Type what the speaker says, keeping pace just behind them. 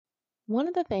One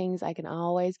of the things I can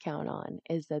always count on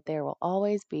is that there will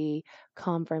always be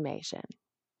confirmation.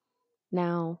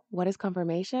 Now, what is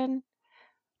confirmation?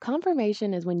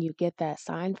 Confirmation is when you get that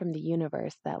sign from the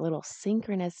universe, that little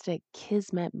synchronistic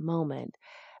kismet moment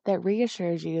that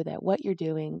reassures you that what you're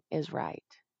doing is right.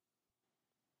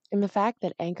 And the fact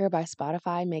that Anchor by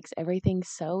Spotify makes everything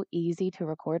so easy to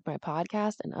record my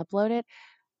podcast and upload it,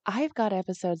 I've got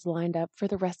episodes lined up for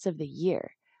the rest of the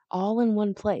year, all in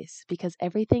one place because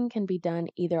everything can be done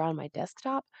either on my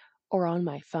desktop or on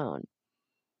my phone.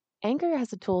 Anchor has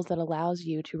the tools that allows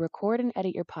you to record and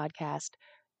edit your podcast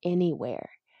anywhere,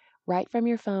 right from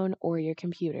your phone or your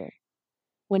computer.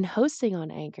 When hosting on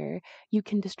Anchor, you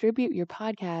can distribute your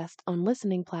podcast on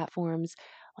listening platforms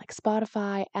like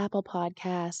Spotify, Apple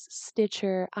Podcasts,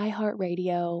 Stitcher,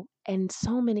 iHeartRadio, and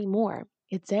so many more.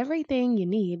 It's everything you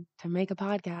need to make a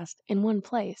podcast in one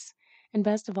place. And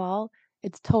best of all,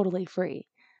 it's totally free.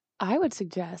 I would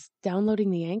suggest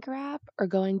downloading the Anchor app or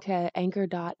going to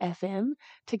anchor.fm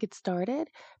to get started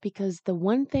because the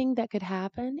one thing that could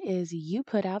happen is you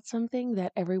put out something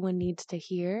that everyone needs to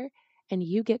hear and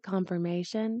you get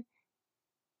confirmation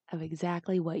of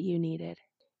exactly what you needed.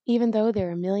 Even though there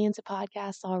are millions of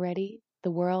podcasts already, the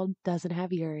world doesn't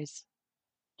have yours.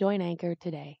 Join Anchor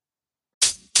today.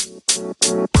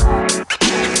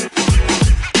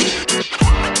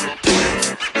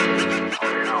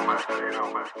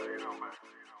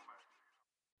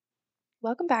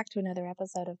 Welcome back to another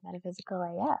episode of Metaphysical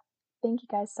AF. Thank you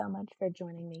guys so much for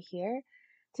joining me here.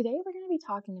 Today we're going to be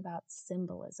talking about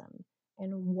symbolism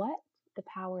and what the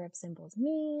power of symbols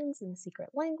means and the secret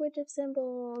language of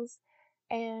symbols.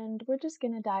 And we're just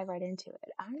going to dive right into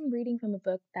it. I'm reading from a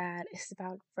book that is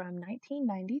about from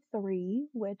 1993,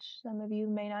 which some of you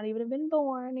may not even have been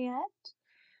born yet.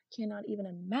 Cannot even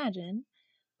imagine.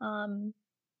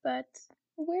 But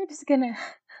we're just gonna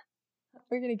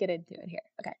get into it here.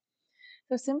 Okay.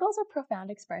 So symbols are profound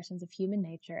expressions of human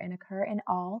nature and occur in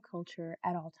all culture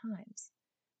at all times.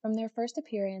 From their first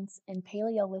appearance in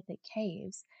Paleolithic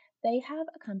caves, they have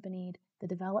accompanied the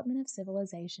development of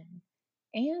civilization,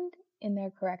 and in their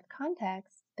correct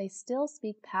context, they still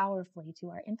speak powerfully to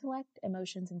our intellect,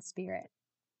 emotions, and spirit.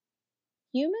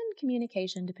 Human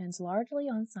communication depends largely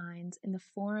on signs in the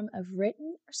form of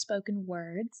written or spoken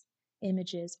words,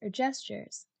 images, or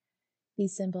gestures.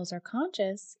 These symbols are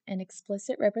conscious and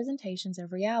explicit representations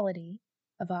of reality,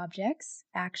 of objects,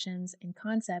 actions, and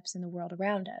concepts in the world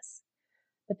around us.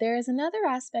 But there is another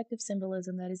aspect of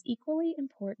symbolism that is equally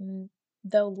important,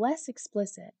 though less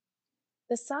explicit,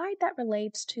 the side that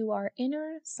relates to our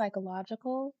inner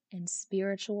psychological and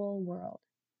spiritual world.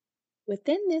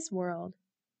 Within this world,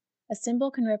 a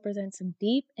symbol can represent some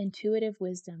deep intuitive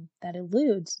wisdom that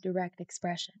eludes direct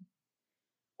expression.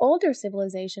 Older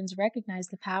civilizations recognized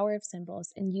the power of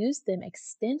symbols and used them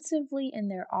extensively in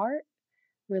their art,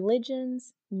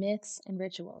 religions, myths, and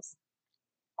rituals.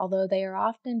 Although they are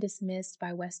often dismissed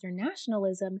by Western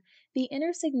nationalism, the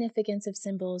inner significance of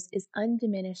symbols is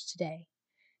undiminished today,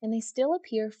 and they still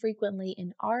appear frequently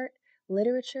in art,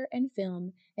 literature, and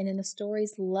film, and in the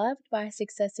stories loved by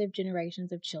successive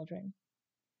generations of children.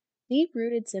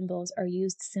 Deep-rooted symbols are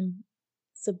used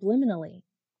subliminally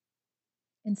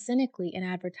and cynically in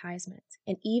advertisements,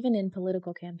 and even in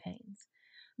political campaigns.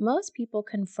 Most people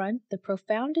confront the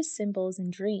profoundest symbols in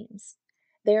dreams.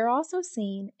 They are also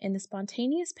seen in the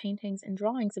spontaneous paintings and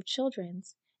drawings of children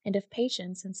and of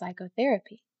patients in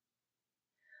psychotherapy.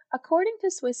 According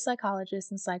to Swiss psychologist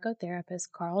and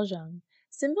psychotherapist Carl Jung,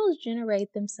 symbols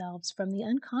generate themselves from the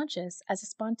unconscious as a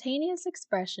spontaneous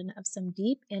expression of some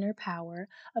deep inner power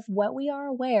of what we are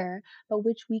aware but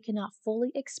which we cannot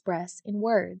fully express in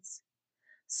words.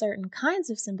 Certain kinds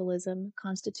of symbolism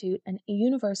constitute an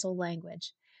universal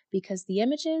language because the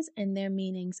images and their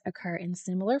meanings occur in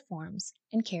similar forms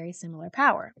and carry similar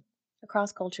power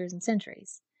across cultures and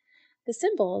centuries. The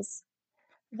symbols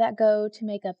that go to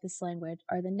make up this language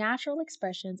are the natural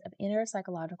expressions of inner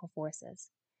psychological forces.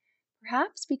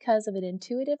 Perhaps because of an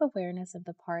intuitive awareness of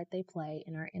the part they play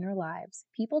in our inner lives,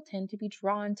 people tend to be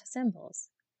drawn to symbols.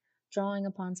 Drawing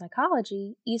upon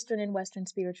psychology, Eastern and Western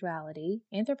spirituality,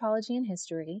 anthropology, and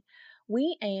history,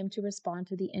 we aim to respond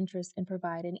to the interest and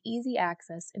provide an easy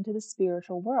access into the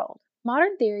spiritual world.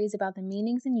 Modern theories about the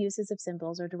meanings and uses of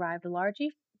symbols are derived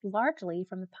largely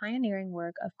from the pioneering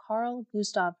work of Carl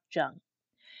Gustav Jung.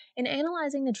 In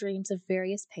analyzing the dreams of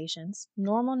various patients,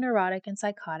 normal, neurotic, and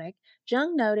psychotic,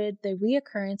 Jung noted the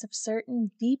reoccurrence of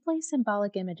certain deeply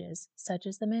symbolic images, such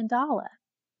as the mandala.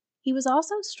 He was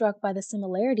also struck by the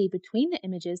similarity between the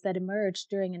images that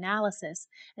emerged during analysis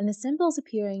and the symbols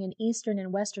appearing in Eastern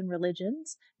and Western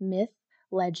religions, myth,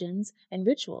 legends, and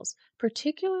rituals,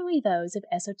 particularly those of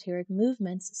esoteric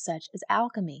movements such as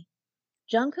alchemy.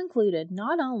 Jung concluded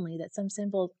not only that some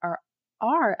symbols are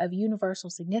of universal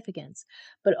significance,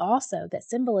 but also that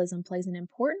symbolism plays an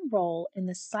important role in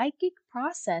the psychic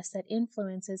process that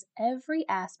influences every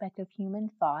aspect of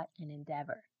human thought and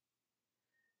endeavor.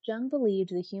 Jung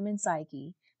believed the human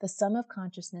psyche, the sum of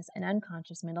consciousness and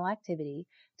unconscious mental activity,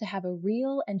 to have a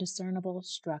real and discernible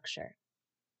structure.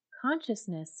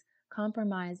 Consciousness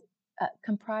comprises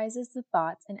the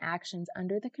thoughts and actions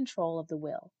under the control of the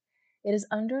will. It is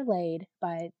underlaid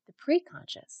by the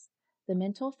preconscious, the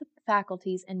mental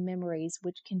faculties and memories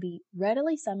which can be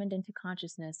readily summoned into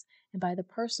consciousness, and by the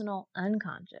personal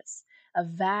unconscious, a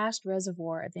vast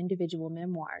reservoir of individual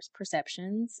memoirs,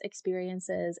 perceptions,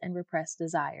 experiences, and repressed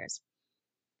desires,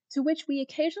 to which we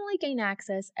occasionally gain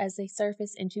access as they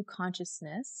surface into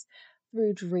consciousness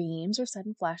through dreams or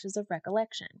sudden flashes of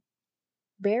recollection.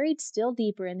 Buried still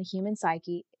deeper in the human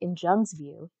psyche, in Jung's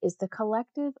view, is the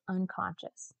collective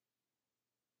unconscious,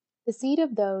 the seed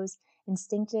of those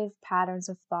instinctive patterns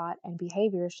of thought and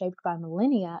behavior shaped by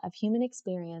millennia of human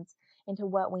experience into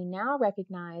what we now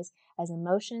recognize as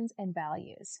emotions and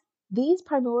values. These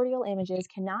primordial images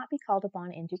cannot be called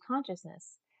upon into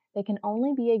consciousness. They can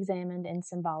only be examined in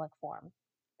symbolic form,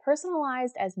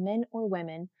 personalized as men or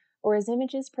women, or as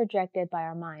images projected by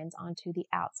our minds onto the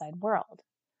outside world.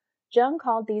 Jung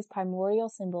called these primordial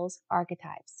symbols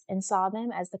archetypes and saw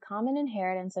them as the common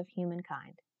inheritance of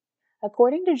humankind.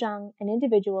 According to Jung, an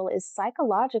individual is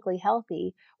psychologically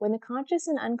healthy when the conscious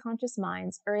and unconscious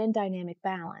minds are in dynamic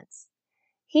balance.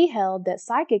 He held that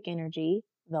psychic energy,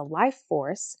 the life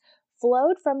force,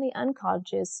 flowed from the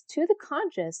unconscious to the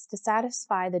conscious to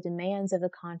satisfy the demands of the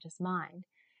conscious mind,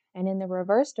 and in the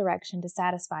reverse direction to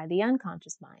satisfy the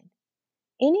unconscious mind.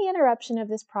 Any interruption of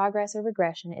this progress or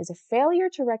regression is a failure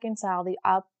to reconcile the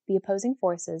opposing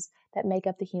forces that make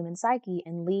up the human psyche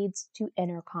and leads to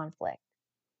inner conflict.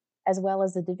 As well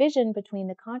as the division between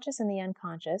the conscious and the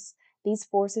unconscious, these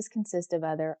forces consist of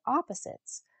other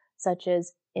opposites, such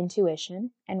as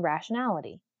intuition and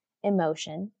rationality,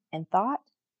 emotion and thought,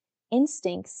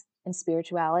 instincts and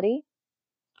spirituality,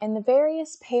 and the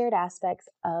various paired aspects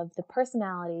of the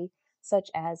personality,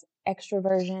 such as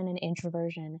extroversion and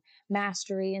introversion,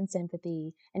 mastery and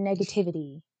sympathy, and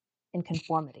negativity and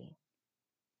conformity.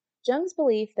 Jung's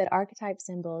belief that archetype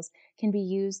symbols can be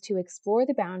used to explore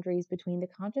the boundaries between the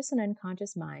conscious and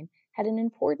unconscious mind had an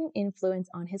important influence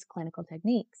on his clinical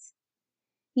techniques.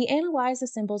 He analyzed the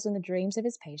symbols in the dreams of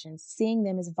his patients, seeing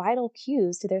them as vital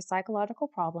cues to their psychological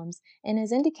problems and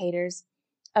as indicators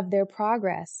of their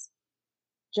progress.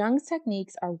 Jung's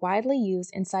techniques are widely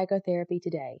used in psychotherapy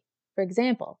today. For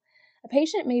example, a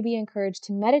patient may be encouraged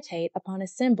to meditate upon a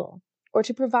symbol or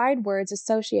to provide words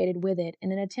associated with it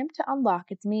in an attempt to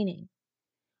unlock its meaning.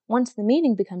 Once the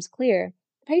meaning becomes clear,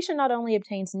 the patient not only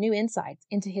obtains new insights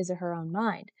into his or her own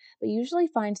mind, but usually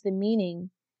finds the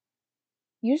meaningful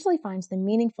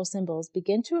symbols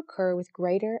begin to occur with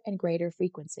greater and greater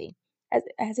frequency,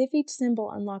 as if each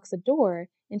symbol unlocks a door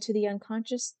into the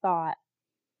unconscious thought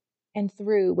and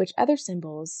through which other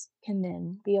symbols can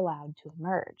then be allowed to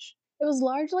emerge. It was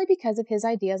largely because of his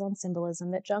ideas on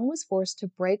symbolism that Jung was forced to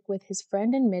break with his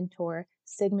friend and mentor,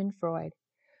 Sigmund Freud.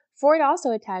 Freud also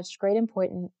attached great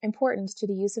importance to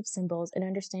the use of symbols in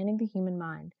understanding the human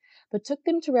mind, but took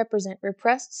them to represent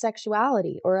repressed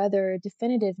sexuality or other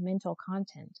definitive mental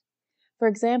content. For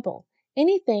example,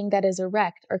 anything that is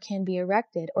erect or can be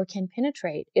erected or can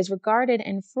penetrate is regarded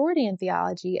in Freudian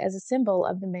theology as a symbol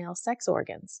of the male sex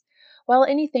organs, while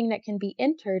anything that can be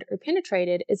entered or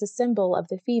penetrated is a symbol of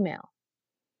the female.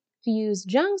 To use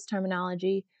Jung's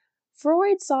terminology,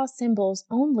 Freud saw symbols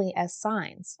only as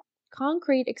signs,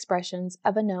 concrete expressions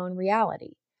of a known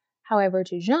reality. However,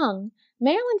 to Jung,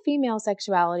 male and female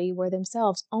sexuality were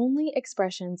themselves only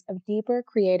expressions of deeper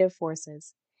creative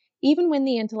forces. Even when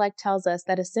the intellect tells us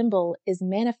that a symbol is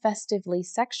manifestively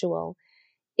sexual,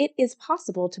 it is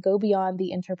possible to go beyond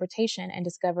the interpretation and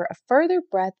discover a further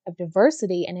breadth of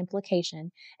diversity and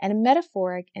implication and a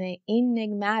metaphoric and an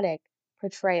enigmatic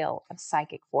portrayal of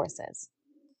psychic forces.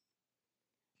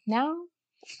 Now,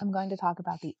 I'm going to talk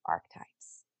about the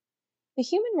archetypes. The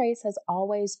human race has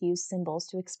always used symbols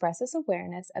to express its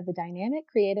awareness of the dynamic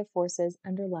creative forces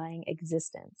underlying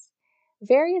existence,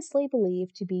 variously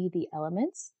believed to be the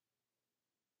elements,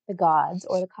 the gods,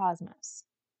 or the cosmos.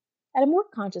 At a more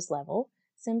conscious level,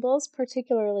 symbols,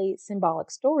 particularly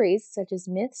symbolic stories such as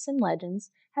myths and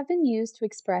legends, have been used to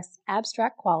express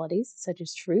abstract qualities such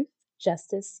as truth,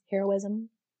 justice, heroism,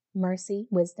 mercy,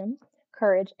 wisdom,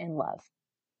 courage, and love.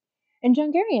 In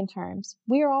Jungarian terms,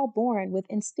 we are all born with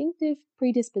instinctive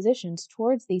predispositions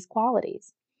towards these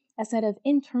qualities, a set of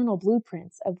internal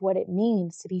blueprints of what it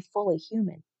means to be fully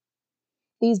human.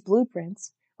 These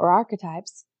blueprints, or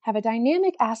archetypes, have a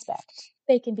dynamic aspect.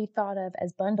 They can be thought of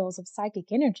as bundles of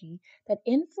psychic energy that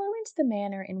influence the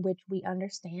manner in which we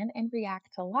understand and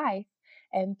react to life,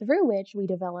 and through which we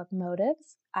develop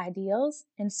motives, ideals,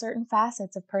 and certain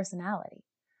facets of personality.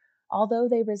 Although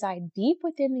they reside deep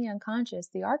within the unconscious,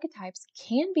 the archetypes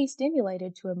can be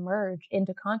stimulated to emerge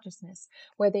into consciousness,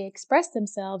 where they express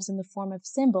themselves in the form of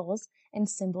symbols and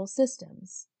symbol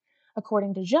systems.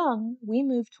 According to Jung, we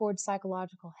move towards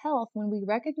psychological health when we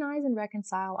recognize and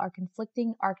reconcile our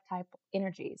conflicting archetypal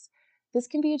energies. This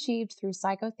can be achieved through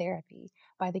psychotherapy,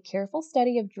 by the careful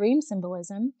study of dream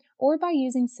symbolism, or by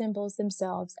using symbols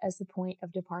themselves as the point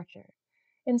of departure.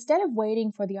 Instead of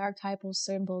waiting for the archetypal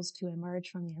symbols to emerge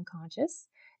from the unconscious,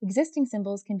 existing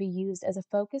symbols can be used as a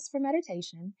focus for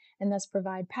meditation and thus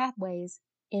provide pathways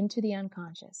into the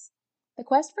unconscious. The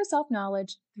quest for self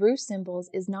knowledge through symbols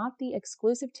is not the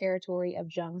exclusive territory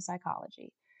of Jung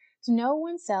psychology. To know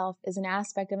oneself is an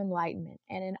aspect of enlightenment,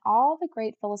 and in all the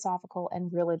great philosophical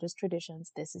and religious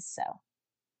traditions, this is so.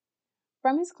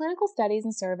 From his clinical studies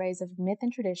and surveys of myth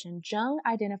and tradition, Jung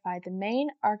identified the main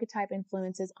archetype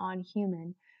influences on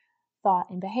human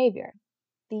thought and behavior.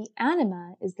 The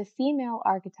anima is the female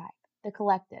archetype, the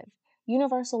collective,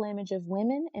 universal image of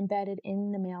women embedded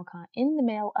in the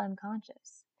male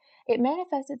unconscious. It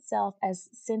manifests itself as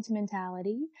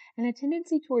sentimentality and a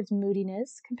tendency towards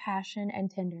moodiness, compassion, and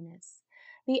tenderness.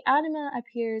 The anima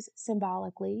appears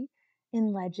symbolically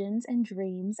in legends and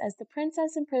dreams as the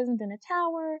princess imprisoned in a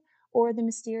tower or the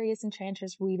mysterious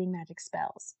enchantress weaving magic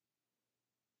spells.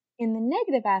 In the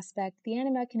negative aspect, the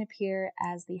anima can appear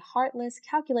as the heartless,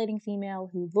 calculating female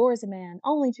who lures a man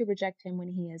only to reject him when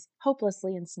he is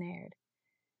hopelessly ensnared.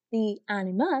 The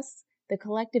animus, the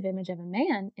collective image of a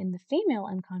man in the female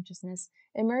unconsciousness,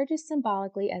 emerges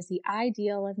symbolically as the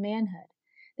ideal of manhood.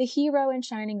 The hero in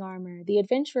shining armor, the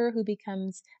adventurer who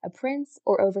becomes a prince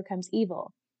or overcomes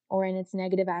evil, or in its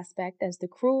negative aspect as the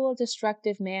cruel,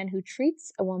 destructive man who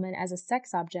treats a woman as a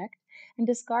sex object and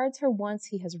discards her once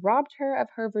he has robbed her of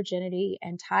her virginity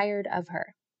and tired of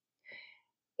her.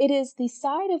 It is the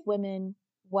side of women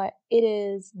that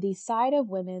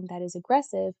is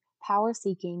aggressive,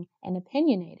 power-seeking, and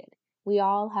opinionated. We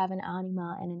all have an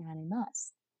anima and an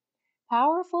animus.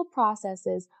 Powerful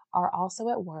processes are also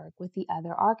at work with the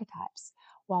other archetypes.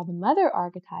 While the mother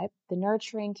archetype, the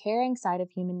nurturing, caring side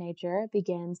of human nature,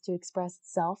 begins to express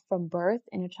itself from birth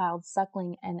in a child's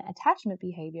suckling and attachment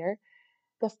behavior,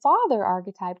 the father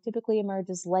archetype typically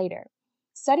emerges later.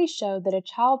 Studies show that a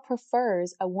child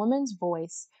prefers a woman's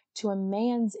voice to a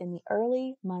man's in the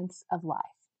early months of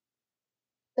life.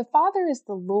 The father is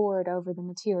the lord over the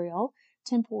material,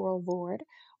 temporal lord,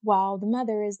 while the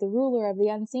mother is the ruler of the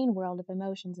unseen world of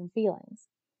emotions and feelings.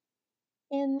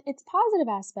 In its positive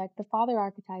aspect, the father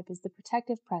archetype is the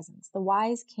protective presence, the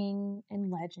wise king in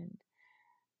legend,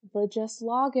 the just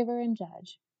lawgiver and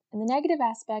judge. In the negative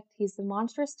aspect, he's the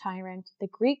monstrous tyrant, the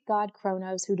Greek god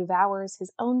Kronos who devours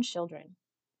his own children.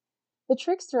 The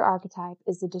trickster archetype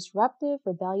is the disruptive,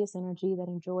 rebellious energy that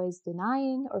enjoys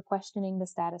denying or questioning the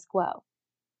status quo.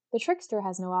 The trickster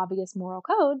has no obvious moral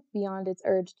code beyond its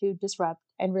urge to disrupt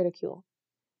and ridicule.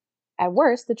 At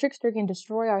worst, the trickster can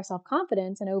destroy our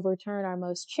self-confidence and overturn our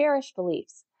most cherished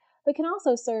beliefs, but can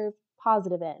also serve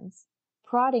positive ends,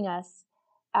 prodding us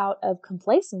out of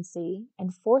complacency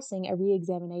and forcing a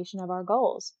re-examination of our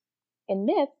goals. In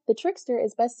myth, the trickster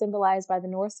is best symbolized by the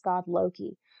Norse god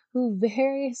Loki, who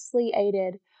variously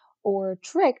aided or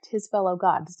tricked his fellow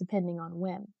gods, depending on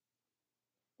whim.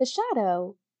 The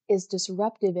shadow is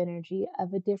disruptive energy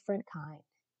of a different kind.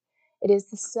 It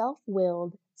is the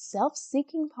self-willed,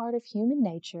 self-seeking part of human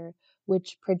nature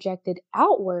which, projected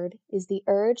outward, is the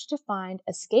urge to find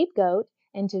a scapegoat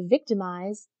and to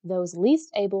victimize those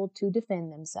least able to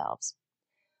defend themselves.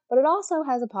 But it also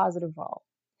has a positive role,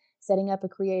 setting up a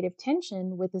creative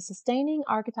tension with the sustaining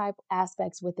archetypal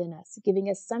aspects within us, giving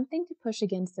us something to push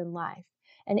against in life,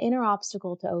 an inner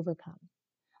obstacle to overcome.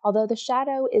 Although the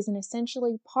shadow is an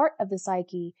essentially part of the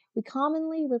psyche, we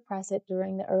commonly repress it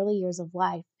during the early years of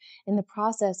life in the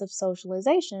process of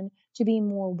socialization to be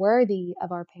more worthy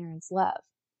of our parents' love.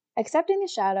 Accepting the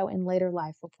shadow in later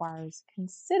life requires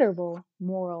considerable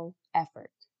moral effort.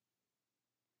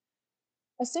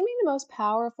 Assuming the most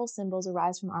powerful symbols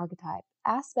arise from archetype,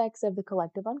 aspects of the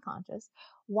collective unconscious,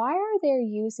 why are their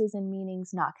uses and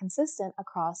meanings not consistent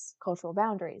across cultural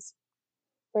boundaries?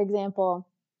 For example,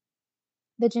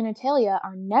 the genitalia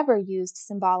are never used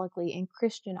symbolically in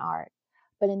Christian art,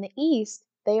 but in the East,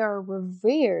 they are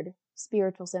revered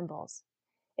spiritual symbols.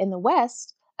 In the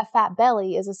West, a fat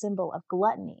belly is a symbol of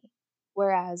gluttony,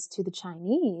 whereas to the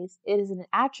Chinese, it is an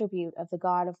attribute of the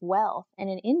god of wealth, and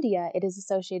in India, it is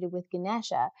associated with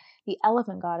Ganesha, the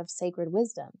elephant god of sacred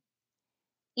wisdom.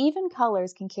 Even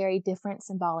colors can carry different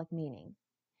symbolic meaning.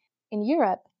 In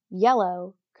Europe,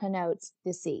 yellow connotes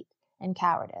deceit and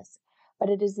cowardice, but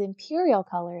it is the imperial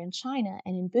color in China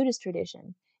and in Buddhist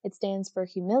tradition. It stands for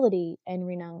humility and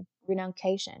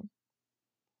renunciation.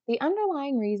 The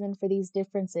underlying reason for these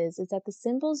differences is that the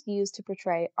symbols used to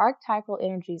portray archetypal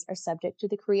energies are subject to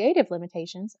the creative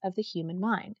limitations of the human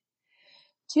mind.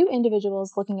 Two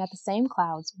individuals looking at the same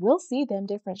clouds will see them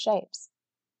different shapes.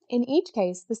 In each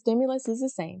case, the stimulus is the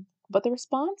same, but the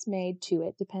response made to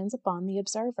it depends upon the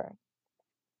observer.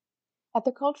 At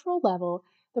the cultural level,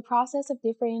 the process of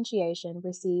differentiation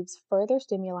receives further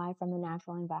stimuli from the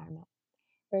natural environment.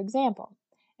 For example,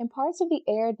 in parts of the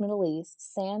arid Middle East,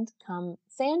 sand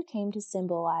came to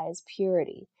symbolize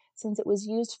purity, since it was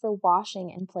used for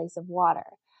washing in place of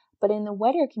water. But in the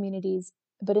wetter communities,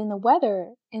 but in the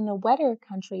wetter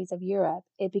countries of Europe,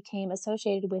 it became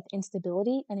associated with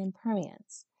instability and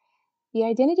impermanence. The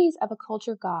identities of a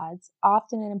culture gods,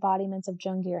 often embodiments of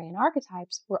Jungarian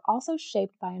archetypes, were also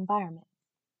shaped by environment.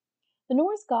 The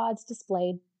Norse gods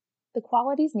displayed the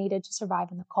qualities needed to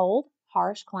survive in the cold,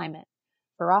 harsh climate: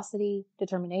 ferocity,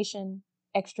 determination,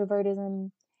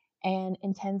 extrovertism, and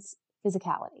intense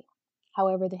physicality.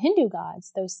 However, the Hindu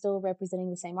gods, though still representing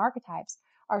the same archetypes,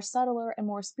 are subtler and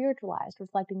more spiritualized,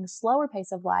 reflecting the slower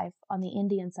pace of life on the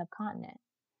Indian subcontinent.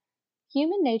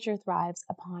 Human nature thrives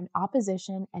upon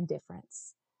opposition and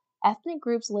difference. Ethnic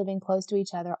groups living close to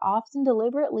each other often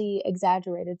deliberately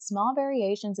exaggerated small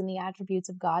variations in the attributes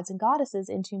of gods and goddesses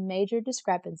into major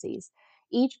discrepancies,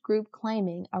 each group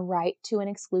claiming a right to an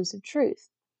exclusive truth.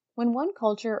 When one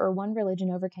culture or one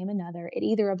religion overcame another, it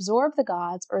either absorbed the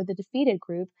gods or the defeated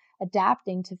group,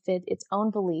 adapting to fit its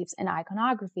own beliefs and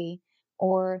iconography,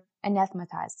 or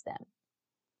anathematized them.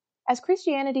 As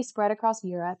Christianity spread across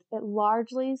Europe, it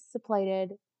largely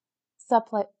supplanted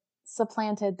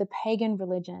the pagan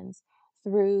religions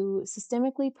through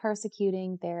systemically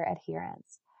persecuting their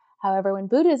adherents. However, when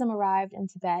Buddhism arrived in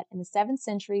Tibet in the 7th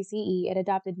century CE, it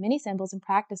adopted many symbols and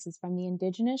practices from the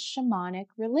indigenous shamanic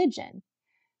religion,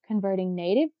 converting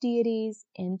native deities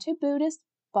into Buddhist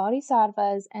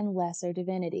bodhisattvas and lesser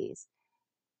divinities.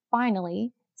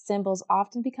 Finally, symbols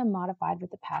often become modified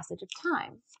with the passage of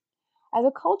time. As a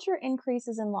culture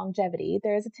increases in longevity,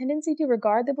 there is a tendency to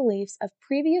regard the beliefs of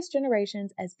previous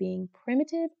generations as being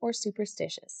primitive or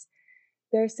superstitious.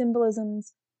 Their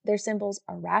their symbols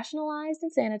are rationalized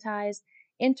and sanitized,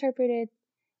 interpreted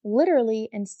literally,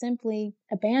 and simply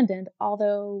abandoned,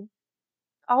 although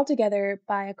altogether,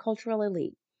 by a cultural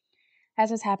elite, as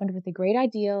has happened with the great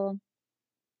ideal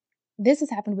This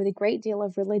has happened with a great deal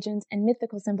of religions and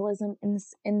mythical symbolism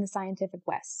in the scientific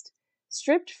West.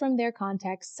 Stripped from their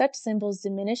context, such symbols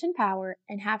diminish in power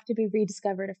and have to be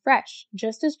rediscovered afresh,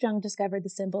 just as Jung discovered the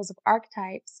symbols of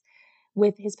archetypes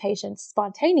with his patients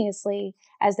spontaneously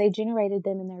as they generated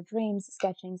them in their dreams,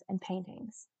 sketchings, and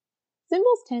paintings.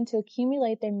 Symbols tend to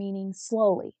accumulate their meaning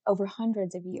slowly over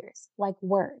hundreds of years. Like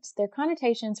words, their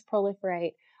connotations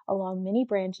proliferate along many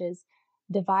branches,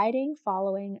 dividing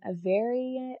following a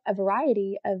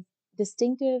variety of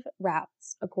distinctive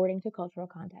routes according to cultural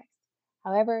context.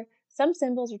 However, some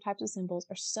symbols or types of symbols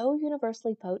are so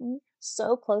universally potent,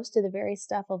 so close to the very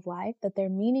stuff of life, that their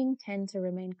meaning tend to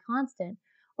remain constant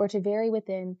or to vary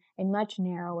within a much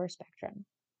narrower spectrum.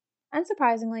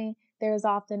 Unsurprisingly, there is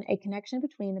often a connection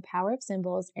between the power of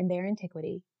symbols and their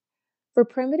antiquity. For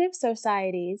primitive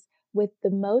societies with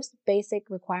the most basic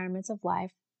requirements of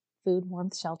life, food,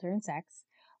 warmth, shelter, and sex,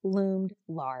 loomed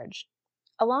large.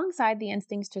 Alongside the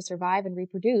instincts to survive and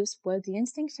reproduce was the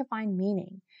instinct to find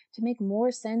meaning, to make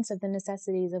more sense of the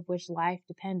necessities of which life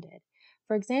depended.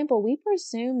 For example, we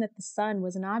presume that the sun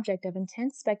was an object of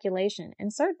intense speculation,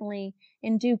 and certainly,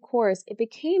 in due course, it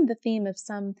became the theme of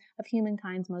some of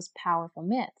humankind's most powerful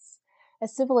myths.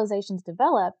 As civilizations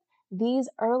developed, these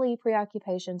early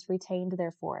preoccupations retained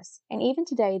their force, and even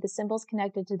today the symbols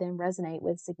connected to them resonate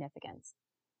with significance.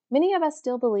 Many of us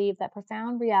still believe that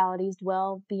profound realities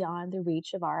dwell beyond the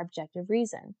reach of our objective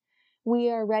reason. We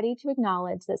are ready to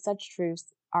acknowledge that such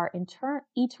truths are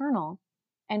eternal,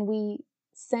 and we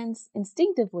sense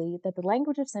instinctively that the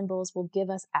language of symbols will give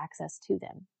us access to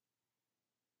them.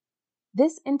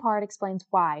 This in part explains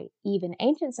why even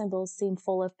ancient symbols seem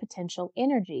full of potential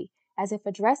energy, as if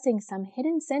addressing some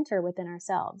hidden center within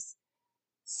ourselves.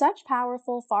 Such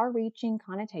powerful, far-reaching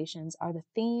connotations are the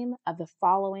theme of the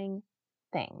following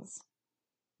things.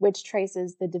 which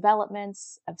traces the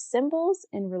developments of symbols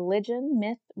in religion,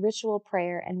 myth, ritual,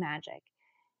 prayer, and magic.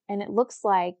 And it looks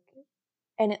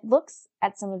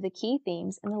at some of the key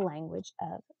themes in the language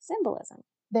of symbolism.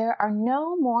 There are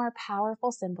no more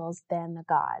powerful symbols than the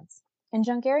gods. In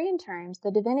Jungarian terms,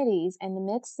 the divinities and the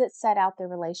myths that set out their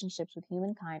relationships with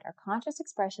humankind are conscious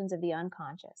expressions of the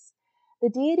unconscious. The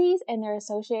deities and their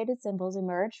associated symbols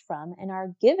emerge from and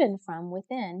are given from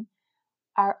within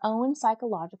our own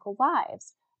psychological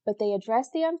lives, but they address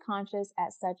the unconscious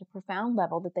at such a profound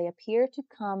level that they appear to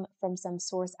come from some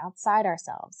source outside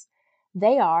ourselves.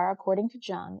 They are, according to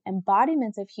Jung,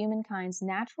 embodiments of humankind's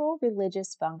natural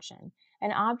religious function,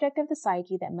 an object of the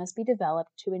psyche that must be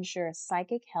developed to ensure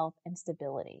psychic health and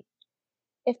stability.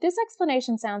 If this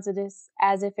explanation sounds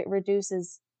as if it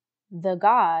reduces the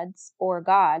gods or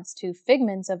gods to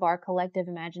figments of our collective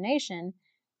imagination,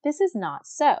 this is not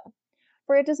so.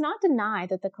 For it does not deny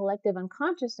that the collective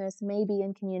unconsciousness may be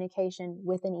in communication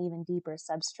with an even deeper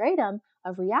substratum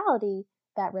of reality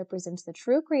that represents the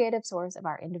true creative source of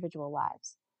our individual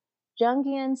lives.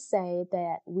 Jungians say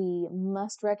that we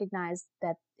must recognize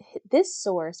that this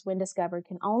source, when discovered,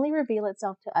 can only reveal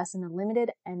itself to us in a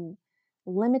limited and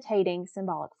limiting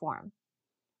symbolic form.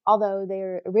 Although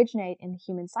they originate in the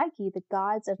human psyche, the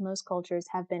gods of most cultures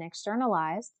have been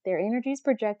externalized, their energies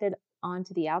projected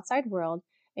onto the outside world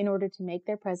in order to make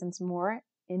their presence more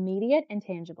immediate and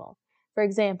tangible. For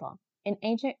example, in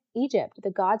ancient Egypt,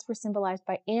 the gods were symbolized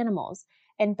by animals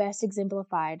and best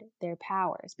exemplified their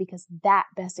powers, because that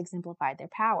best exemplified their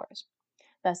powers.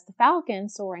 Thus, the falcon,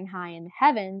 soaring high in the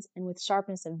heavens and with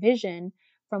sharpness of vision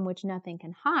from which nothing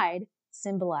can hide,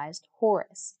 symbolized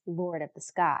Horus, lord of the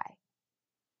sky.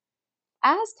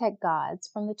 Aztec gods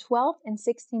from the 12th and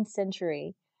 16th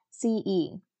century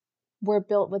CE were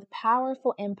built from the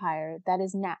powerful empire that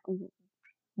is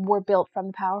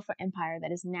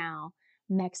now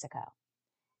Mexico.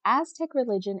 Aztec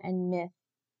religion and myth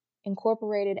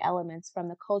incorporated elements from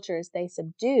the cultures they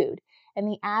subdued, and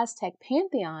the Aztec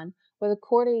pantheon was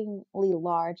accordingly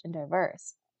large and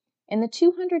diverse. In the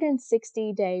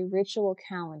 260-day ritual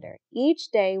calendar,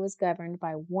 each day was governed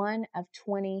by one of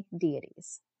 20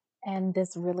 deities. And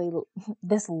this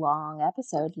long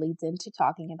episode leads into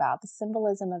talking about the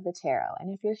symbolism of the tarot.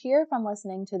 And if you're here from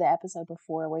listening to the episode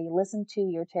before where you listen to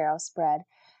your tarot spread,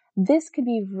 this could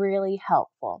be really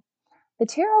helpful. The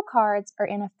tarot cards are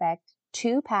in effect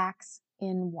 2 packs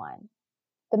in one.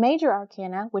 The major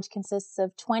arcana, which consists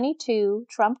of 22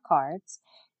 trump cards,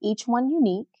 each one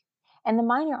unique, and the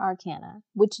minor arcana,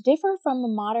 which differ from the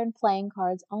modern playing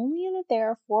cards only in that there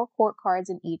are 4 court cards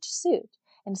in each suit,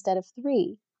 instead of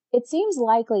 3. It seems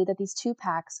likely that these 2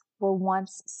 packs were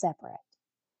once separate.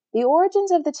 The origins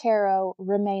of the tarot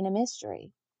remain a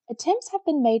mystery. Attempts have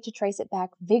been made to trace it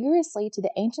back vigorously to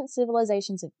the ancient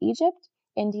civilizations of Egypt,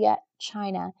 India,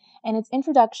 China, and its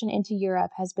introduction into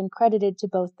Europe has been credited to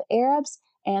both the Arabs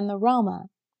and the Roma.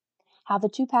 How the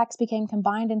 2 packs became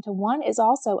combined into one is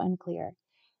also unclear.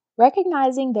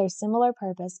 Recognizing their similar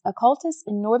purpose, occultists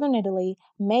in northern Italy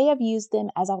may have used them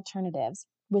as alternatives,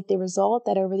 with the result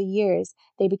that over the years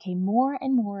they became more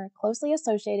and more closely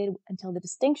associated until the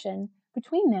distinction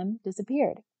between them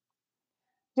disappeared.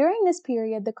 During this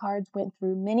period, the cards went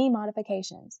through many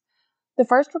modifications. The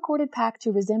first recorded pack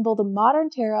to resemble the modern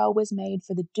tarot was made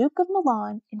for the Duke of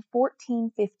Milan in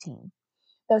 1415.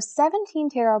 Those 17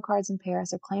 tarot cards in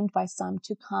Paris are claimed by some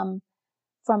to come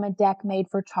from a deck made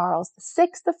for Charles VI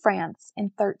of France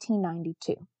in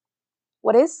 1392.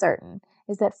 What is certain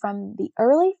is that from the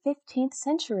early 15th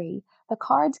century, the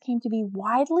cards came to be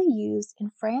widely used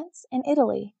in France and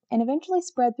Italy and eventually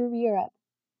spread through Europe.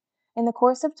 In the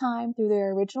course of time, through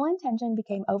their original intention,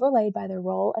 became overlaid by their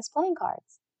role as playing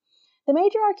cards. The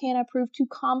major arcana proved too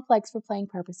complex for playing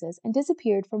purposes and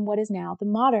disappeared from what is now the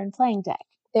modern playing deck.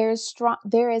 There is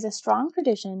a strong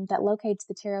tradition that locates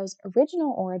the tarot's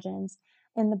original origins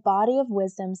in the body of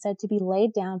wisdom said to be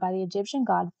laid down by the Egyptian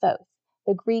god Thoth,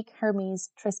 the Greek Hermes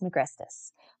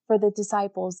Trismegistus, for the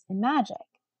disciples in magic.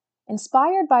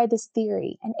 Inspired by this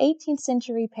theory, an 18th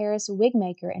century Paris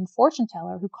wigmaker and fortune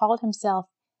teller who called himself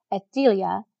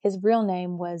Attilia, his real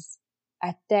name was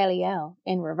Attaliel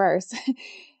in reverse,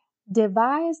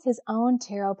 devised his own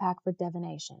tarot pack for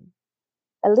divination.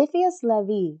 Eliphas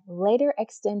Levi later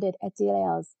extended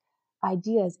Attiliel's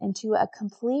ideas into a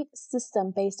complete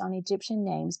system based on Egyptian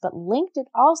names, but linked it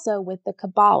also with the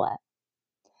Kabbalah.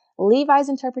 Levi's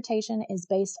interpretation is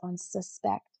based on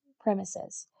suspect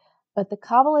premises, but the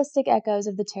Kabbalistic echoes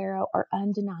of the tarot are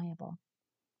undeniable.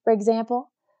 For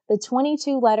example, The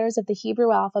 22 letters of the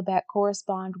Hebrew alphabet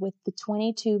correspond with the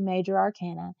 22 major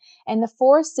arcana, and the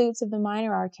 4 suits of the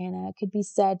minor arcana could be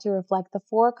said to reflect the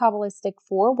 4 Kabbalistic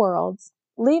 4 worlds.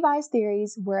 Levi's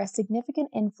theories were a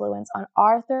significant influence on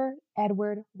Arthur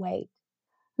Edward Waite,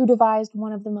 who devised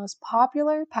one of the most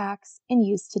popular packs in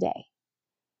use today.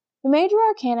 The major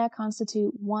arcana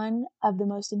constitute one of the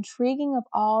most intriguing of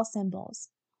all symbols,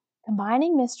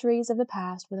 combining mysteries of the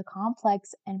past with a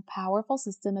complex and powerful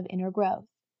system of inner growth.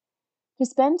 To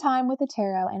spend time with the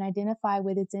tarot and identify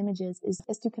with its images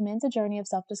is to commence a journey of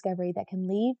self-discovery that can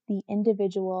leave the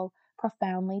individual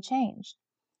profoundly changed.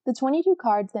 The 22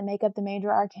 cards that make up the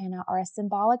major arcana are a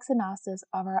symbolic synopsis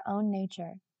of our own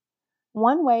nature.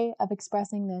 One way of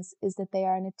expressing this is that they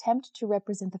are an attempt to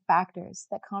represent the factors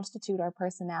that constitute our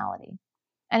personality,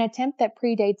 an attempt that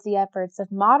predates the efforts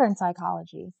of modern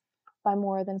psychology by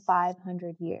more than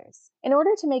 500 years. In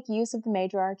order to make use of the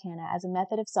major arcana as a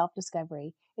method of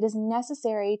self-discovery, it is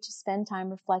necessary to spend time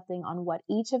reflecting on what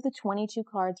each of the 22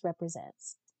 cards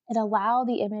represents, and allow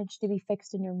the image to be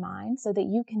fixed in your mind so that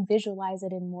you can visualize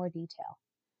it in more detail.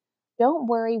 Don't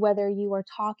worry whether you are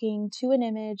talking to an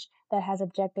image that has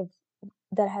objective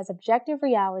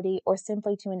reality or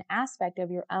simply to an aspect of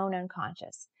your own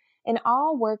unconscious. In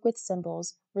all work with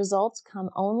symbols, results come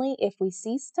only if we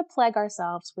cease to plague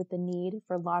ourselves with the need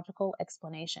for logical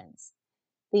explanations.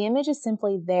 The image is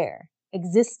simply there,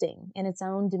 existing in its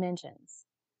own dimensions.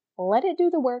 Let it do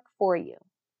the work for you.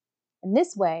 In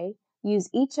this way,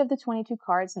 use each of the 22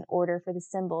 cards in order for the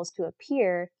symbols to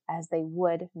appear as they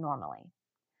would normally.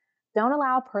 Don't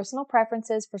allow personal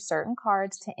preferences for certain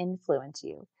cards to influence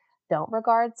you. Don't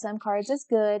regard some cards as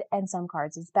good and some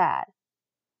cards as bad.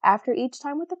 After each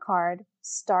time with the card,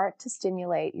 start to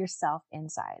stimulate your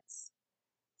self-insights.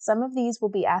 Some of these will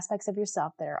be aspects of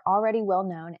yourself that are already well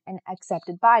known and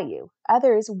accepted by you.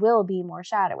 Others will be more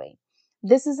shadowy.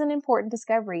 This is an important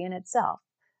discovery in itself.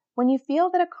 When you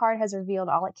feel that a card has revealed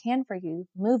all it can for you,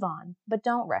 move on, but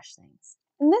don't rush things.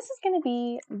 And this is going to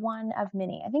be one of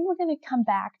many. I think we're going to come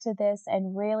back to this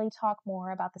and really talk more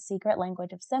about the secret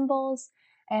language of symbols.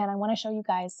 And I want to show you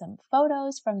guys some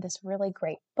photos from this really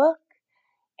great book.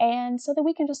 And so that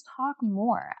we can just talk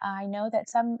more. I know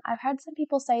that I've had some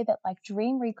people say that like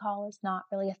dream recall is not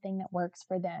really a thing that works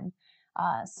for them.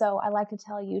 So I like to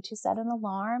tell you to set an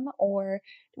alarm, or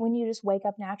when you just wake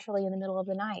up naturally in the middle of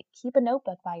the night, keep a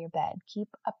notebook by your bed,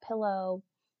 keep a pillow,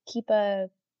 keep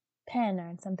a pen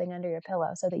or something under your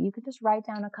pillow so that you can just write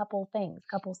down a couple things, a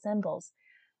couple symbols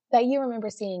that you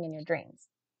remember seeing in your dreams.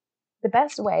 The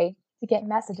best way to get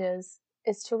messages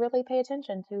is to really pay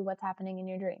attention to what's happening in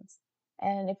your dreams.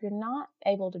 And if you're not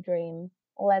able to dream,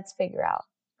 let's figure out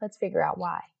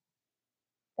why.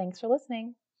 Thanks for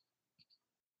listening.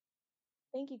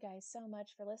 Thank you guys so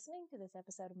much for listening to this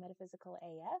episode of Metaphysical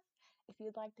AF. If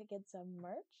you'd like to get some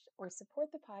merch or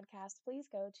support the podcast, please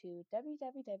go to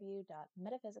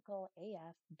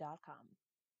www.metaphysicalaf.com.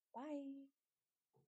 Bye.